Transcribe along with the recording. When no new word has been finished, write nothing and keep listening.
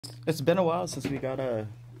It's been a while since we got a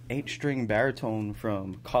 8-string baritone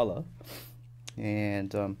from Kala,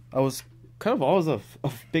 and I was kind of always a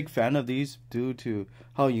big fan of these due to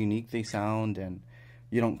how unique they sound, and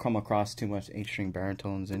you don't come across too much 8-string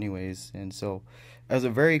baritones anyways. And so, as a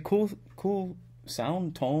very cool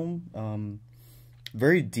sound tone,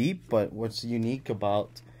 very deep. But what's unique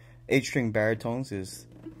about 8-string baritones is,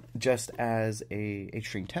 just as a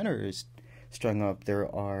 8-string tenor is strung up,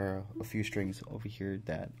 there are a few strings over here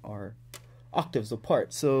that are octaves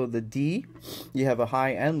apart. So the D, you have a high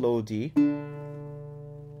and low D,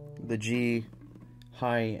 the G,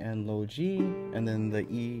 high and low G, and then the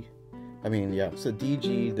E, so D,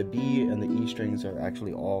 G, the B, and the E strings are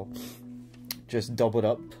actually all just doubled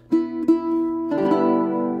up. So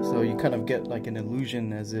you kind of get like an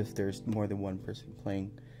illusion as if there's more than one person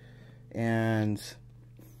playing. And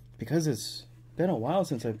because it's been a while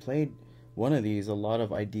since I played one of these, a lot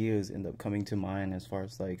of ideas end up coming to mind as far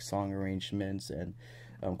as like song arrangements, and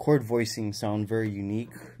chord voicing sound very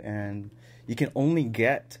unique, and you can only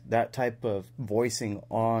get that type of voicing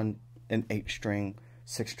on an 8-string,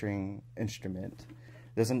 6-string instrument.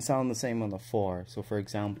 It doesn't sound the same on the 4. So for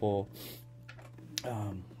example,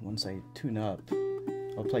 once I tune up,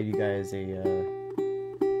 I'll play you guys a I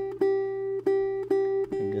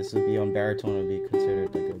think this would be on baritone, it would be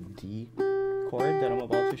considered like a D chord that I'm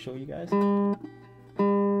about to show you guys.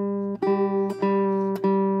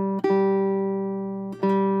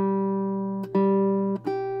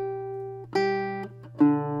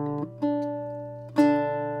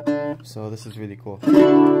 So this is really cool.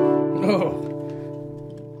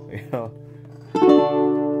 Oh, yeah.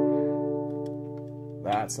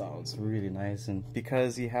 That sounds really nice, and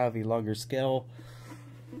because you have a longer scale,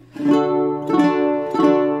 the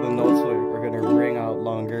notes are going to ring out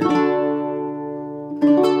longer.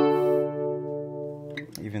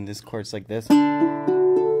 Even this chord's like this.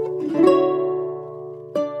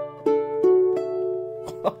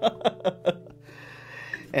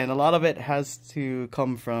 And a lot of it has to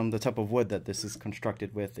come from the type of wood that this is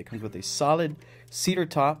constructed with. It comes with a solid cedar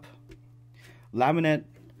top, laminate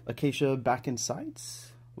acacia back and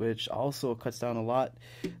sides, which also cuts down a lot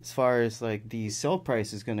as far as like the sale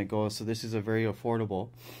price is going to go. So this is a very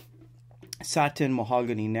affordable satin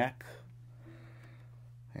mahogany neck.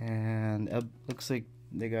 And it looks like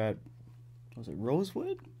they got, was it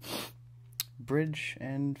rosewood, bridge,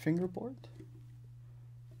 and fingerboard.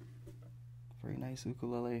 Very nice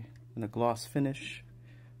ukulele in a gloss finish,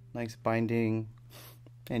 nice binding,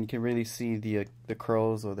 and you can really see the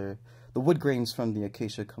curls or the wood grains from the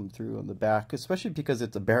acacia come through on the back, especially because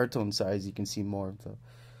it's a baritone size. You can see more of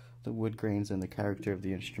the wood grains and the character of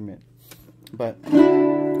the instrument. But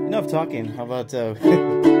enough talking. How about kind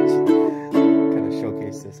of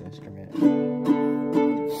showcase this instrument?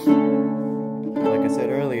 Like I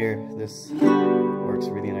said earlier, this works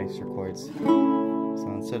really nice for chords. So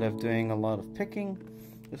instead of doing a lot of picking,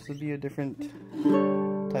 this would be a different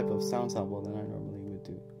type of sound sample than I normally would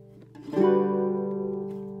do.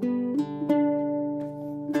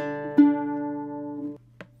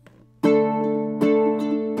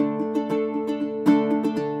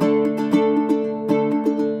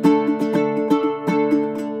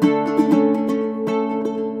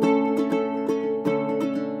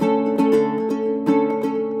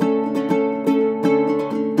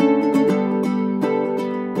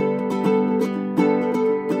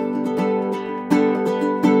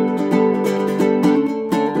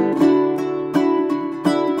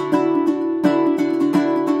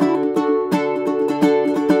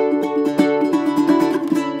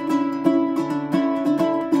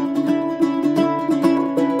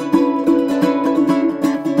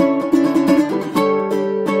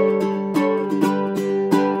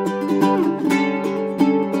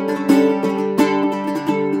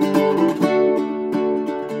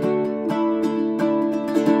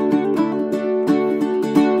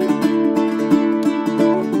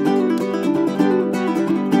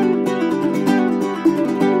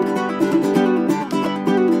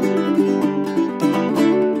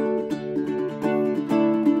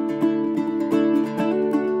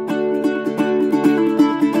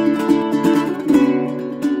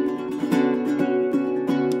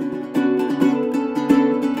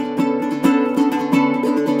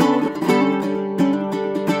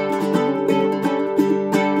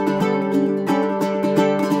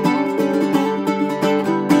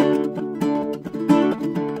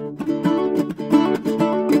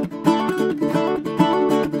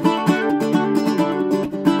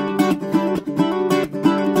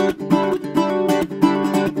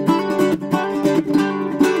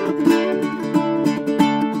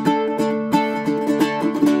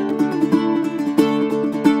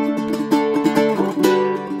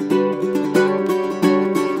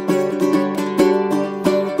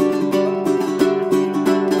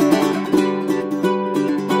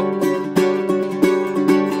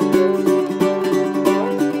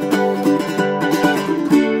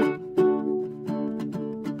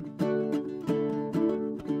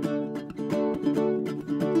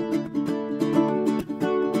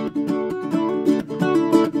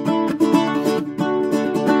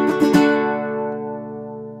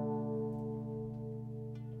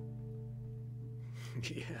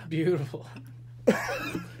 Yeah. Beautiful.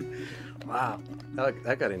 Wow.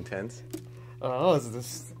 That got intense. Oh, is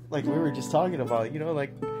this like we were just talking about? You know,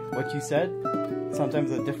 like what you said.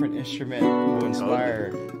 Sometimes a different instrument will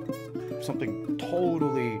inspire something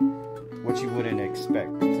totally what you wouldn't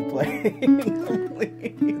expect to play.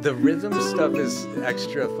 The rhythm stuff is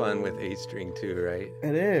extra fun with 8-string too, right?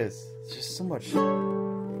 It is. It's just so much.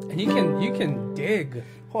 And you can dig.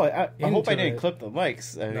 Oh, I hope I didn't clip the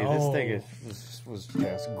mics. I mean, this thing was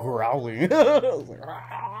just growling. I was like,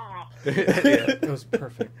 It was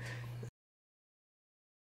perfect.